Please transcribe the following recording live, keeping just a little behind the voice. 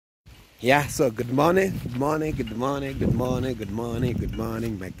Yeah, so good morning, my good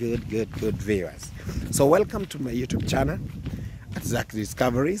viewers. So welcome to my YouTube channel at Zach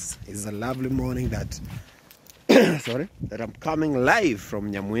Discoveries. It's a lovely morning that that I'm coming live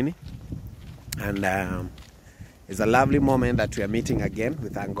from Nyamwini, and it's a lovely moment that we are meeting again. We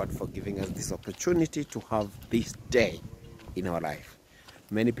thank God for giving us this opportunity to have this day in our life.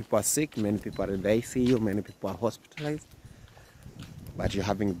 Many people are sick, many people are in the ICU, many people are hospitalized, but you're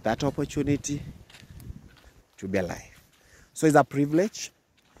having that opportunity to be alive. So it's a privilege,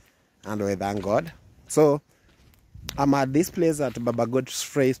 and we thank God. So I'm at this place at Baba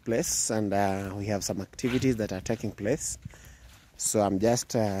GODFREY'S place, and we have some activities that are taking place. So I'm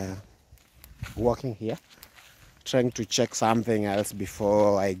just walking here, trying to check something else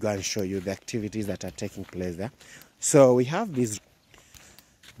before I go and show you the activities that are taking place there. So we have this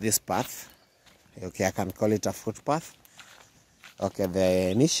path. Okay, I can call it a footpath.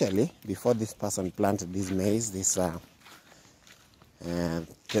 Okay, initially, before this person planted this maize, the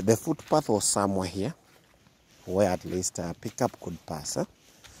footpath was somewhere here, where at least a pickup could pass.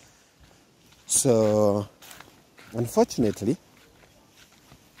 So, unfortunately,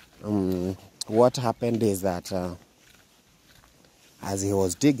 what happened is that as he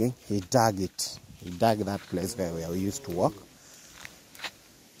was digging, he dug it. He dug that place where we used to walk.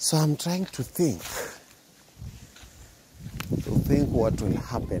 So I'm trying to think what will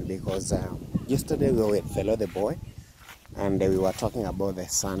happen, because yesterday we were with Fellow the boy, and we were talking about the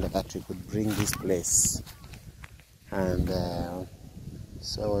sand that we could bring this place, and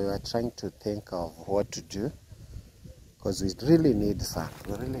so we were trying to think of what to do, because we really need sand.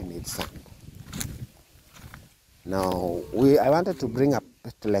 Now I wanted to bring up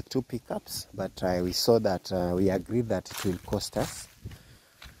like 2 pickups, but we saw that we agreed that it will cost us,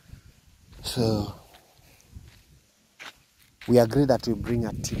 so we agreed that we bring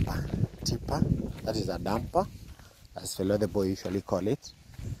a tipper, that is a dumper, as Fellow the boy usually call it,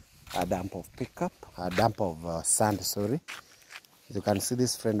 a dump of pickup, a dump of sand, sorry. As you can see,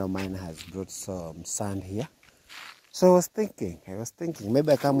 this friend of mine has brought some sand here. So I was thinking,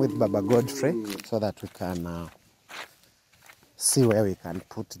 maybe I come with Baba Godfrey so that we can see where we can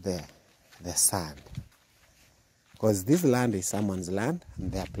put the sand. Because this land is someone's land,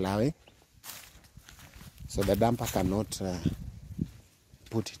 and they are plowing. So the dumper cannot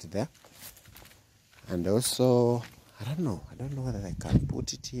put it there. And also, I don't know whether I can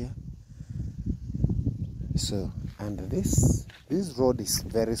put it here. So, and this road is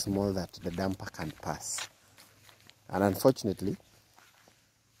very small that the dumper can pass. And unfortunately,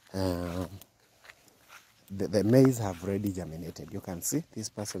 the maize have already germinated. You can see this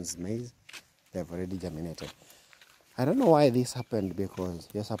person's maize, they have already germinated. I don't know why this happened, because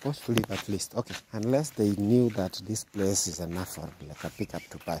you're supposed to leave at least, okay, unless they knew that this place is enough for like a pickup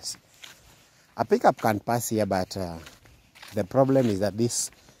to pass. A pickup can pass here, but the problem is that these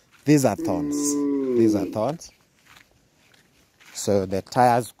are thorns. These are thorns. So the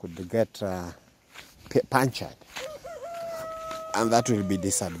tires could get punctured, and that will be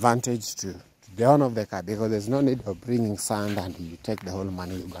disadvantage to the owner of the car, because there's no need of bringing sand and you take the whole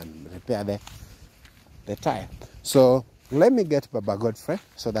money, you can repair the tire. So let me get Baba Godfrey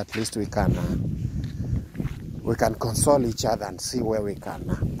so that at least we can console each other and see where we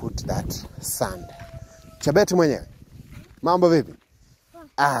can put that sand. Chebeti mwenyewe, mambo vipi?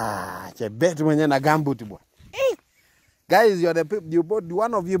 Chebeti mwenyewe na gambut bwana. Guys,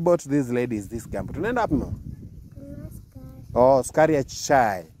 one of you bought these ladies this gambut. Tunaenda wapi mama? Oh, skari ya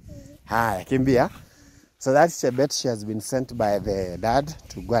chai. Haya, kimbia. So that's Chebet. She has been sent by the dad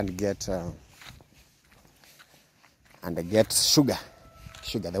to go and get sugar.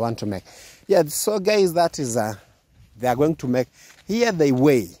 They want to make. Yeah, so guys, that is they are going to make. Here they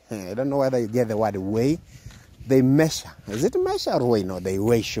weigh. I don't know whether you get the word weigh. They measure. Is it measure or weigh? No, they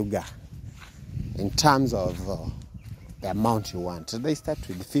weigh sugar in terms of the amount you want. So they start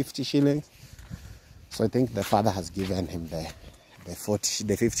with 50 shillings. So I think the father has given him the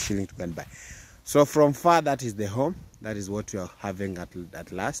 50 shillings to go and buy. So from far, that is the home. That is what we are having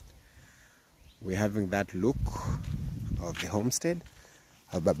at last. We're having that look of the homestead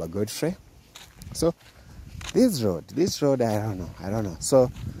of Baba Godfrey. So this road, I don't know.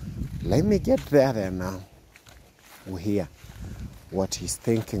 So let me get there, and we'll hear what he's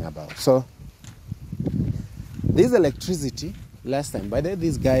thinking about. So this electricity, last time, by the way,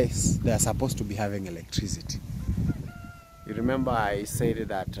 these guys, they are supposed to be having electricity. You remember I said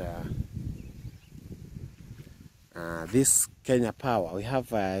that this Kenya Power, we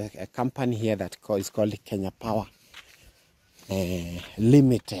have a company here that is called Kenya Power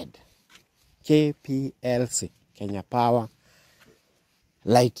Limited, KPLC, Kenya Power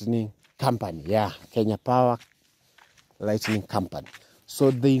Lightning company. Yeah, Kenya Power Lightning Company. So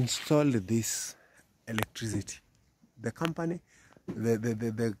they installed this electricity. The company,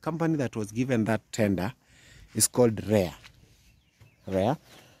 the company that was given that tender is called REA. REA,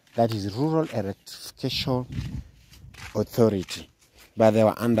 that is Rural Electrification Authority, but they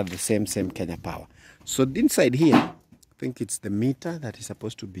were under the same Kenya Power. So inside here, I think it's the meter that is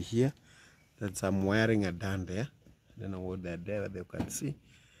supposed to be here. That's I'm wiring it down there. I don't know what they're there, they can see.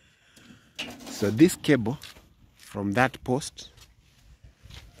 So this cable from that post,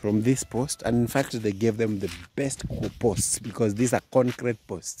 from this post, and in fact they gave them the best posts because these are concrete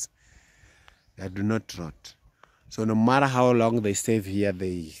posts that do not rot. So no matter how long they stay here,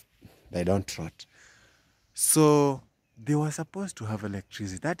 they don't rot. So they were supposed to have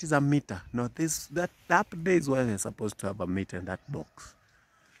electricity. That is a meter. No, that day is where they're supposed to have a meter in that box.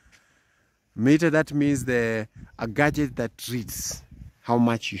 Meter, that means a gadget that reads how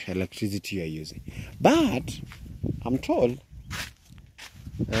much electricity you are using. But I'm told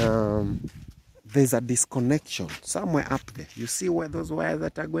there's a disconnection somewhere up there. You see where those wires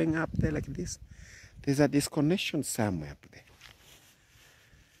that are going up there like this? There's a disconnection somewhere up there.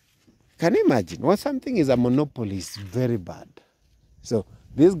 Can you imagine? When something is a monopoly, it's very bad. So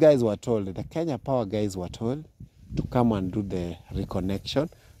these guys were told, the Kenya Power guys were told to come and do the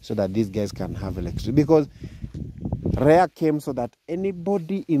reconnection so that these guys can have electricity. Because REA came so that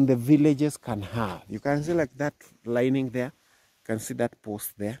anybody in the villages can have. You can see like that lining there. You can see that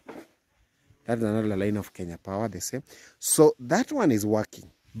post there. That's another line of Kenya Power, the same. So that one is working.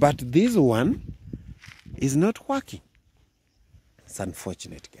 But this one is not working. It's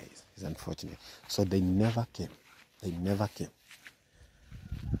unfortunate, guys. It's unfortunate. So they never came. They never came.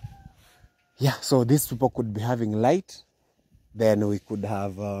 Yeah, so these people could be having light. Then we could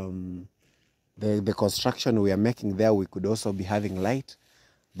have the construction we are making there. We could also be having light.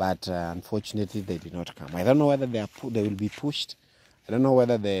 But unfortunately, they did not come. I don't know whether they will be pushed. I don't know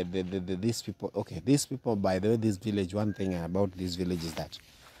whether these people... Okay, these people, by the way, this village, one thing about this village is that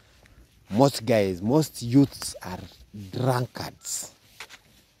most guys, most youths are drunkards.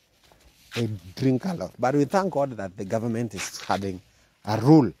 They drink a lot. But we thank God that the government is having a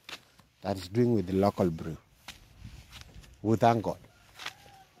rule that is doing with the local brew. We thank God.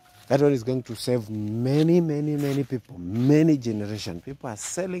 That one is going to save many people, many generations. People are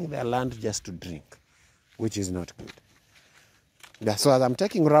selling their land just to drink, which is not good. Yeah, so as I'm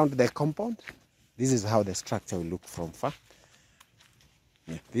taking around the compound, this is how the structure will look from far.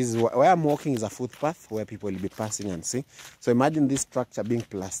 Yeah, this is where I'm walking is a footpath where people will be passing and seeing. So imagine this structure being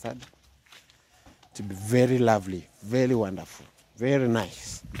plastered to be very lovely, very wonderful, very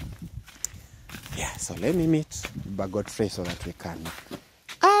nice. Yeah, so let me meet Godfrey so that we can.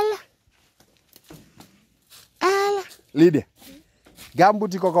 Ala, Lydia,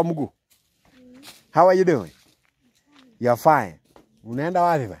 Gambuti koko mguu. How are you doing? You're fine. Unaenda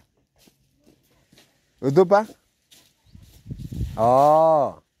wapi ba? Utupa?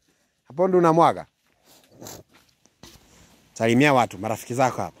 Oh. Hapo ndo unamwaga. Salimia watu, marafiki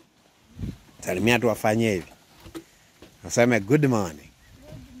zako hapa. Salimia tu wafanye hivi. Useme good morning.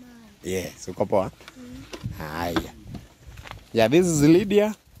 Yes, uko poa? Haya. Yeah, this is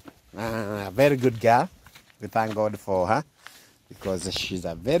Lydia. A very good girl. We thank God for her because she's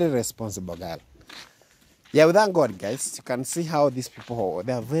a very responsible girl. Yeah, we thank God, guys. You can see how these people,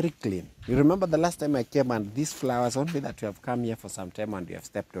 they are very clean. You remember the last time I came and these flowers, only that we have come here for some time and we have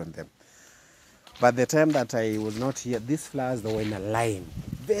stepped on them. But the time that I was not here, these flowers, they were in a line.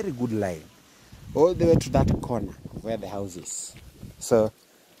 Very good line. All the way to that corner where the house is. So,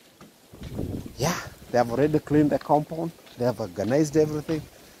 yeah, they have already cleaned the compound. They have organized everything.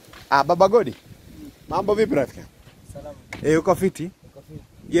 Baba Godi, mambo vipi rafiki? Salama. Uko fiti? Uko fiti.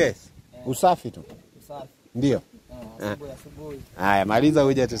 Yes. Usafi tu. Usafi. Ndio. Asubuhi. Haya, maliza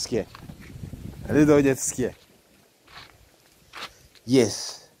uje tusikie. Maliza uje tusikie.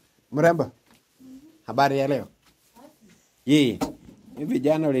 Yes. Mrembo. Habari ya leo? Hivi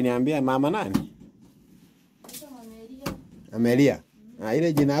jana uliniambia mama nani? Amelia.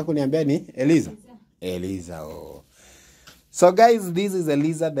 Ile jina yako niambia ni Eliza. Eliza, oh. So guys, this is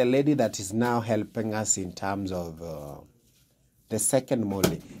Eliza, the lady that is now helping us in terms of the second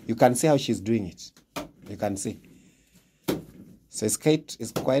molding. You can see how she's doing it. You can see. So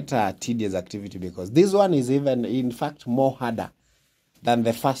it's quite a tedious activity because this one is even, in fact, more harder than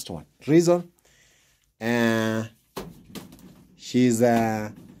the first one. Reason? She's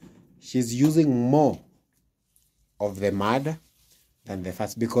using more of the mud than the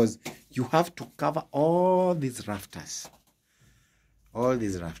first because you have to cover all these rafters. All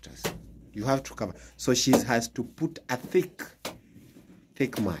these rafters. You have to cover. So she has to put a thick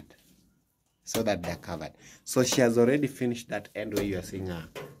mud. so that they're covered. So she has already finished that end where you are seeing a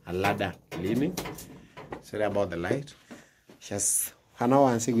ladder leaning. Sorry about the light. She has hana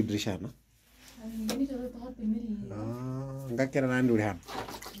wansi kudrisha no.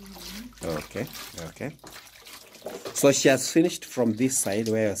 Okay, okay. So she has finished from this side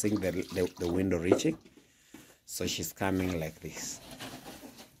where you're seeing the window reaching. So she's coming like this.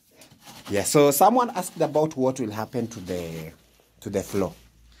 Yeah, so someone asked about what will happen to the floor.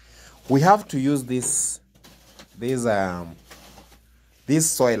 We have to use this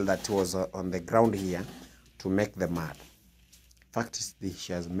soil that was on the ground here to make the mud. In fact,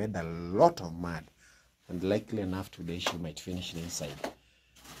 she has made a lot of mud, and likely enough today she might finish inside,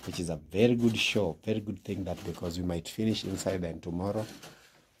 which is a very good show, very good thing, that because we might finish inside and tomorrow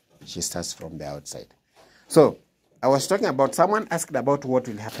she starts from the outside. So I was talking about, someone asked about what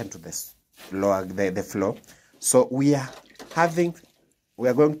will happen to this floor, the floor. So we are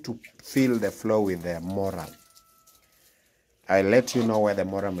going to fill the floor with the moral. I'll let you know where the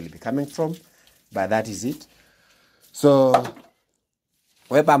moral will be coming from, but that is it. So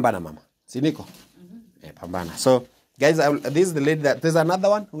we pambana mama, siniko? Pambana. So guys, this is the lady that, there's another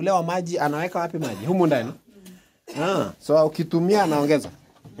one, ule wa maji anaweka wapi maji? Humu ndani. So ukitumia anaongeza.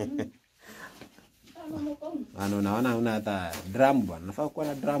 Unaona una hata drum bwana. Nafaa kuwa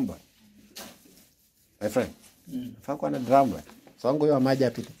na drum bwana. My friend. Nafaa kuwa na drum bwana. So wangu hiyo maji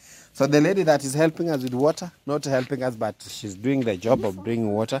apite. So the lady that is helping us with water, not helping us, but she's doing the job of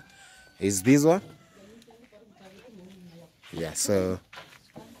bringing water, is this one. Yeah, so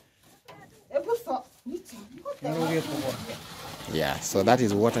yeah, so that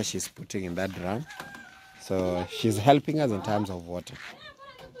is water she's putting in that drum. So she's helping us in terms of water.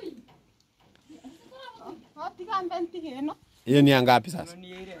 Hiyo ni ngapi sasa?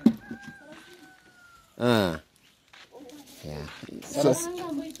 Yeah. So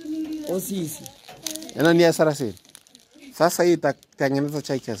osisi. Yana ni sarasi. Sasa hii itatengeneza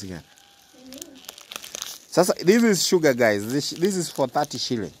chai kiasi gani? Sasa this is sugar guys. This is for 30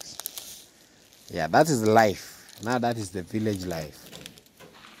 shillings. Yeah, that is life. Now that is the village life.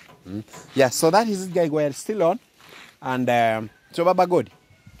 Yeah, so that is it guys, we're still on. And so Baba God,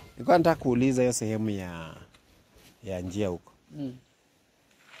 nilikuwa nataka kuuliza hiyo sehemu ya njia huko.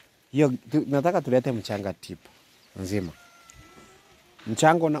 Hiyo nataka tulete mchanga tipa nzima.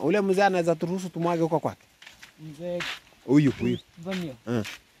 Mchango na ule mzee anaweza turuhusu tumwage huko kwake. Mzee huyu. Vanio.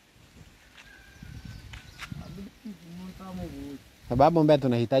 Sababu mbona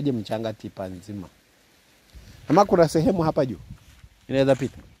tunahitaji mchanga tipa nzima. Kama kuna sehemu hapa juu inaweza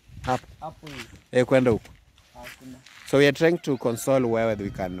pita. Hapo. Kwenda huko. Hakuna. So we are trying to console where we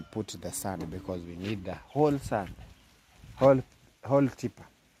can put the sand, because we need the whole sand. Whole tipper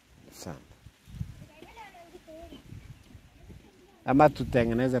sand. Ama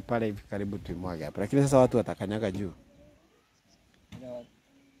tutengeneze pale hivi karibu tuimwage hapa. Lakini sasa watu watakanyaga juu.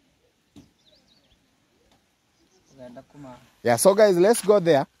 Yeah, so guys, let's go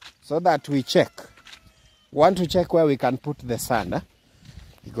there so that we check. Want to check where we can put the sand,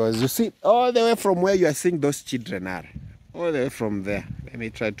 because you see all the way from where you are seeing those children are, all the way from there. Let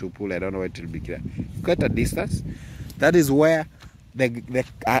me try to pull. I don't know where it will be clear. Quite a distance. That is where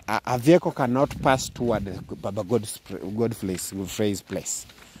a vehicle cannot pass toward Baba GODFREY'S place.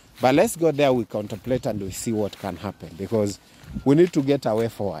 But let's go there, we contemplate and we see what can happen, because we need to get away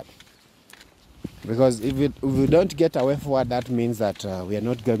forward. Because if we don't get away forward, that means that we are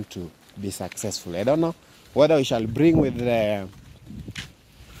not going to be successful. I don't know whether we shall bring with the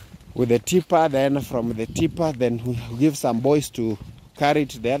tipper, then from the tipper, then we give some boys to carry it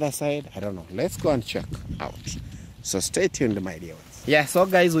to the other side. I don't know. Let's go and check out. So stay tuned, my dear ones. Yeah, so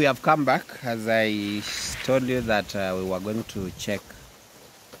guys, we have come back. As I told you that we were going to check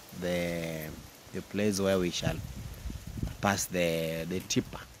the place where we shall pass the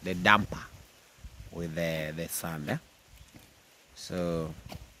tipper, the dumper, with the sand. So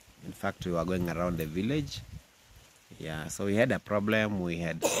in fact we were going around the village. Yeah, so we had a problem. We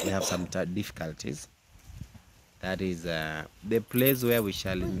have some difficulties. That is the place where we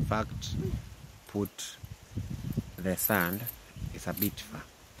shall in fact put the sand is a bit far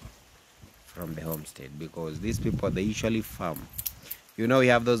from the homestead, because these people, they usually farm. You know, we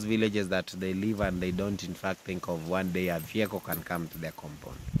have those villages that they live and they don't in fact think of one day a vehicle can come to their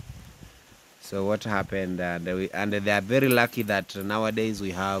compound. So what happened, and they are very lucky that nowadays we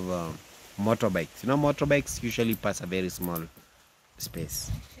have motorbikes. You know, motorbikes usually pass a very small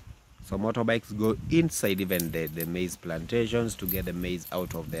space. So motorbikes go inside even the maize plantations to get the maize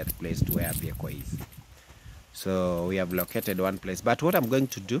out of their place to where a vehicle is. So we have located one place. But what I'm going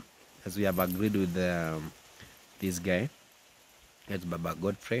to do, as we have agreed with this guy, it's Baba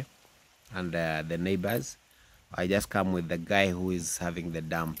Godfrey, and the neighbors. I just come with the guy who is having the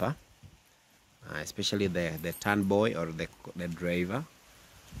dumper, especially the turn boy or the driver.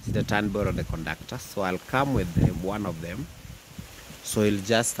 It's the turn boy or the conductor. So I'll come with one of them. So he'll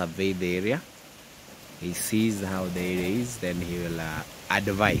just survey the area. He sees how the area is, then he will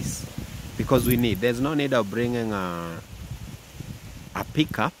advise. Because there's no need of bringing a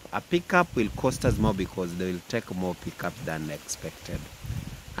pickup. A pickup will cost us more because they will take more pickup than expected.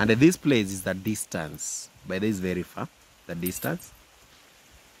 And this place is the distance. By this very far, the distance.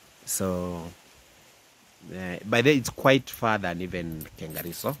 So, by there it's quite far than even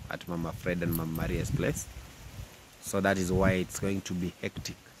Kengariso at Mama Fred and Mama Maria's place. So that is why it's going to be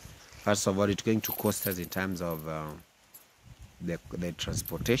hectic. First of all, it's going to cost us in terms of the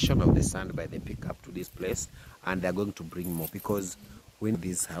transportation of the sand by the pickup to this place, and they're going to bring more because in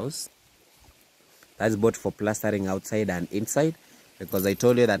this house that's both for plastering outside and inside, because I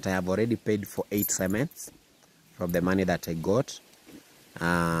told you that I have already paid for 8 cements from the money that I got.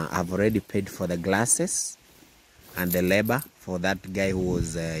 I've already paid for the glasses and the labor for that guy who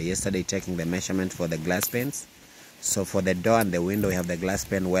was yesterday taking the measurement for the glass panes. So for the door and the window, we have the glass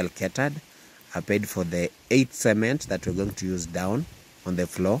pane well catered. I paid for the 8 cement that we're going to use down on the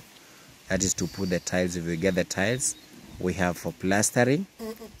floor. That is to put the tiles. If we get the tiles, we have for plastering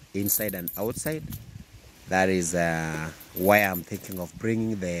inside and outside. That is why I'm thinking of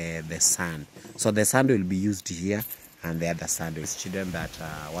bringing the sand. So the sand will be used here, and the other sand is children that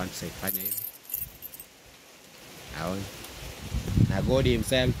want to say fanya hivi. God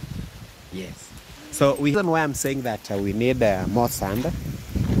himself, yes. So the reason why I'm saying that we need more sand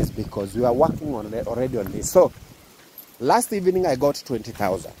is because we are working on already on this. So last evening I got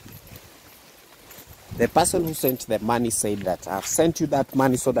 20,000. The person who sent the money said that I've sent you that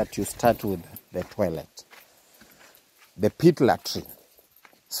money so that you start with the toilet, the pit latrine.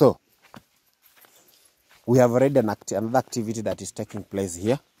 So we have already another activity that is taking place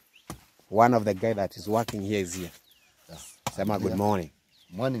here. One of the guys that is working here is here. Sema, good morning.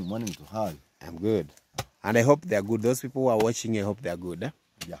 Morning to her. I'm good. And I hope they're good. Those people who are watching, I hope they're good. Eh?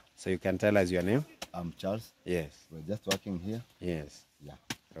 Yeah. So you can tell us your name? I'm Charles. Yes. We're just working here. Yes. Yeah.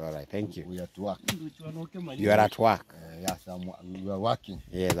 All right, thank you. We are at work. You are at work? Yes, we are working.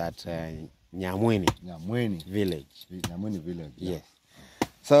 Yes, at Nyamwini village. Nyamwini village. Yeah. Yes.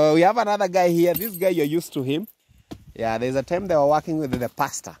 So we have another guy here. This guy, you're used to him. Yeah, there's a time they were working with the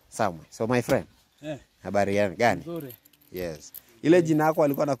pastor somewhere. So my friend. Yeah. Habari gani? Nzuri. Yes. Ile jina yako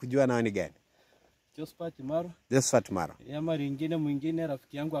alikuwa anakujua nao ni gani? Josephat Maro. Josephat Maro. Yama lingine mwingine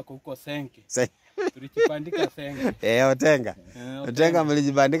rafiki yangu ako huko Senke. Senke. Tulijibandika Senke. Otenga. Otenga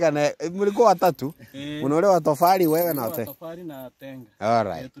mlijibandika na mlikuwa watatu. Unaolewa tofali wewe na Otenga. Tofali na Otenga. All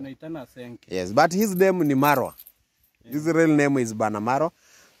right. Tunaitana Senke. Yes, but his name ni Maro. His real name is Bana Maro.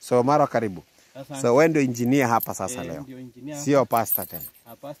 So Maro, karibu. Asante. So wewe ndio engineer hapa sasa leo. Sio pastor tena.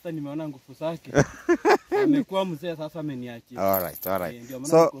 Pastor nimeona nguvu zake. Amekuwa mzee sasa ameniachia. All right.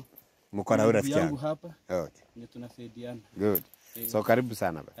 So mko na rafiki yangu hapa. Okay. Ndio tunasaidiana. Good. So karibu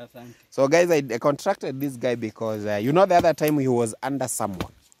sana. Asante. So guys, I contracted this guy because you know the other time he was under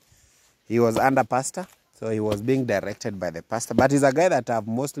someone. He was under pastor, so he was being directed by the pastor, but he's a guy that I've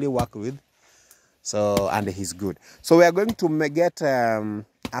mostly worked with. So and he's good. So we are going to get a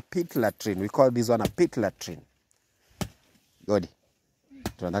pit latrine. We call this one a pit latrine. Godi.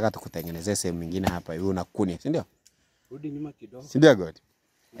 Tunataka tukutengenezee sehemu nyingine hapa hivi unakunia, si ndio? Rudi nyuma kidogo. Si ndio Godi?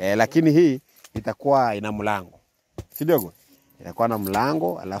 Lakini hii itakuwa ina mlango. Si ndio Godi? Itakuwa na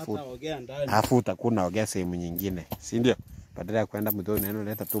mlango alafu utakuwa unaogea sehemu nyingine. Si ndio? Badala ya kwenda mtoni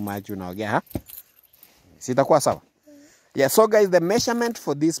unaleta tu maji unaogea, ha? Si itakuwa sawa? Yeah, so guys, the measurement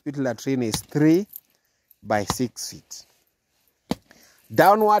for this pit latrine is 3 by 6 feet.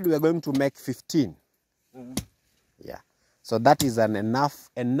 Downward we are going to make 15. Yeah. So that is an enough.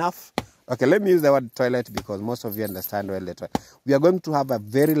 Okay, let me use the word toilet because most of you understand well the toilet. We are going to have a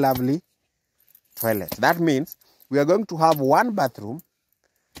very lovely toilet. That means we are going to have 1 bathroom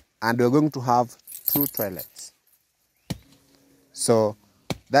and we are going to have 2 toilets. So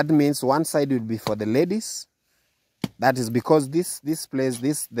that means one side will be for the ladies. That is because this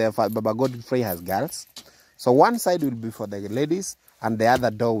place, the Baba Godfrey has girls. So one side will be for the ladies and the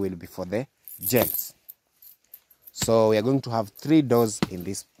other door will be for the gents. So we are going to have 3 doors in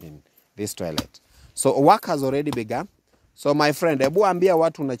this toilet. So work has already begun. So my friend, hebu ambia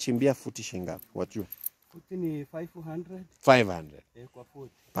watu unachimbia futi shingapi? Wajue. Futi ni 500. 500. Kwa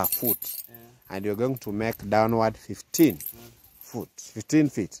foot. Per foot. And you're going to make downward 15 foot. 15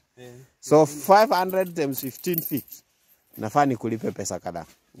 feet. So 500 times 15 feet. Nafaa nikulipe pesa kadhaa.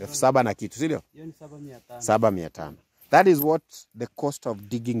 7,000 na kitu, si ndio? Hiyo ni 7,500. 7,500. That is what the cost of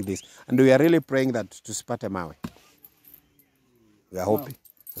digging this. And we are really praying that tusipate mawe. We are hoping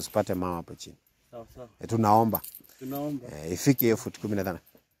tusipate mawe hapo chini. Sawa sawa. Tunaomba. Tunaomba. Ifike hiyo futi 15.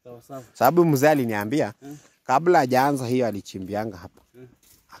 Sawa sawa. Sababu mzee aliniambia kabla hajaanza hiyo alichimbianga hapa.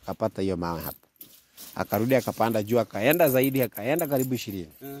 Akapata hiyo mawe hapa. Akarudi akapanda juu akaenda zaidi akaenda karibu 20.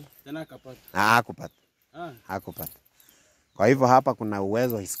 Tena akapata. Hakupata. Hakupata. Kwa hivyo hapa kuna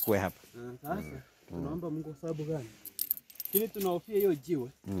uwezo isikue hapa. Sasa tunaomba Mungu sababu gani? Kile tunahofia hiyo jiwe.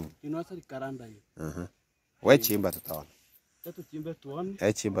 Inaweza likaranda hiyo. Wewe chimba tutaona. Sasa chimba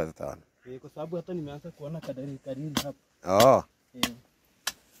tuone. Chimba tutaona. Kwa sababu hata nimeanza kuona kadari hapa. Oh.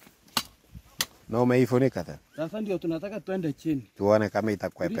 Na umeifunika tena. Sasa ndio tunataka tuende chini. Tuone kama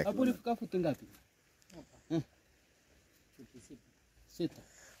itakuwa peke. Hapo ulifika futi ngapi? 6.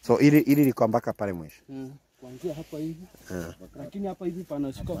 So ili liko mpaka pale mwisho. Kuanzia hapa hivi. Lakini hapa hivi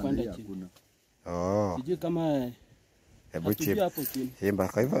panashuka kwenda chini. Oh. Sijui kama hebu chimba.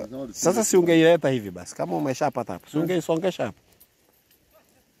 Kwa hivyo sasa si ungeileta hivi basi kama umeshapata hapo. Si ungeisongesha hapo.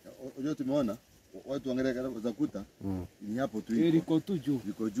 Unajua tumeona watu wangalia kama za kuta ni hapo tu liko tu juu.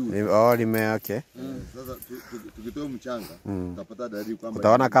 Liko juu. Okay. Sasa tukitoa mchanga tutapata dalili kwamba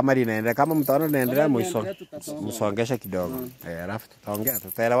utaona kama linaendelea kama mtaona linaendelea msongesha kidogo. Alafu tutaongea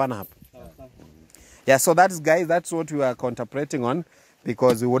tutaelewana hapo. Yeah, so that's guys, that's what we are contemplating on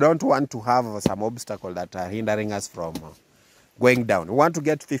because we don't want to have some obstacle that are hindering us from going down. We want to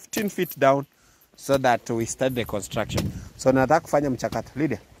get 15 feet down so that we start the construction. So nataka kufanya mchakato.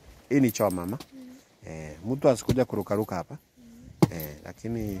 Lydia, hii ni choo mama. Mtu asikuja kurukaruka hapa.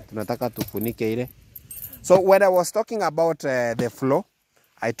 Lakini tunataka tufunike ile. So when I was talking about the floor,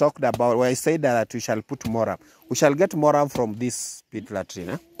 I talked about where I said that we shall put moram. We shall get moram from this pit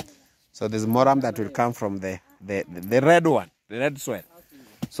latrine. So there's moram that will come from the red one, the red soil.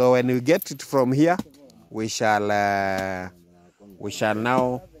 So when we get it from here, we shall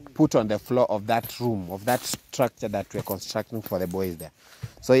now put on the floor of that room, of that structure that we're constructing for the boys there.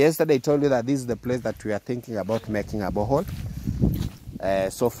 So yesterday I told you that this is the place that we are thinking about making a borehole.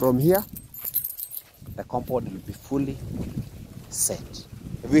 So from here, the compound will be fully set.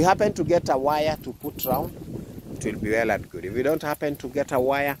 If we happen to get a wire to put round, it will be well and good. If we don't happen to get a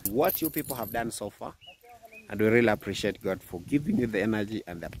wire, what you people have done so far, and we really appreciate God for giving you the energy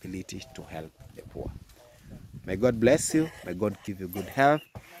and the ability to help the poor. May God bless you. May God give you good health.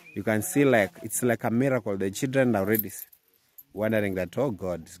 You can see it's like a miracle. The children are already wondering that, oh,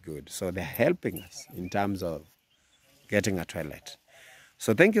 God is good. So they're helping us in terms of getting a toilet.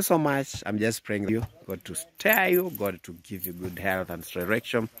 So thank you so much. I'm just praying you, God to steer you, God to give you good health and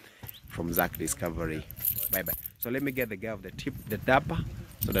direction from Zach Discovery. Bye-bye. So let me get the guy of the dapper,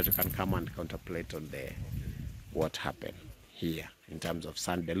 so that you can come and contemplate on what happened here in terms of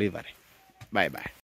sun delivery. Bye-bye.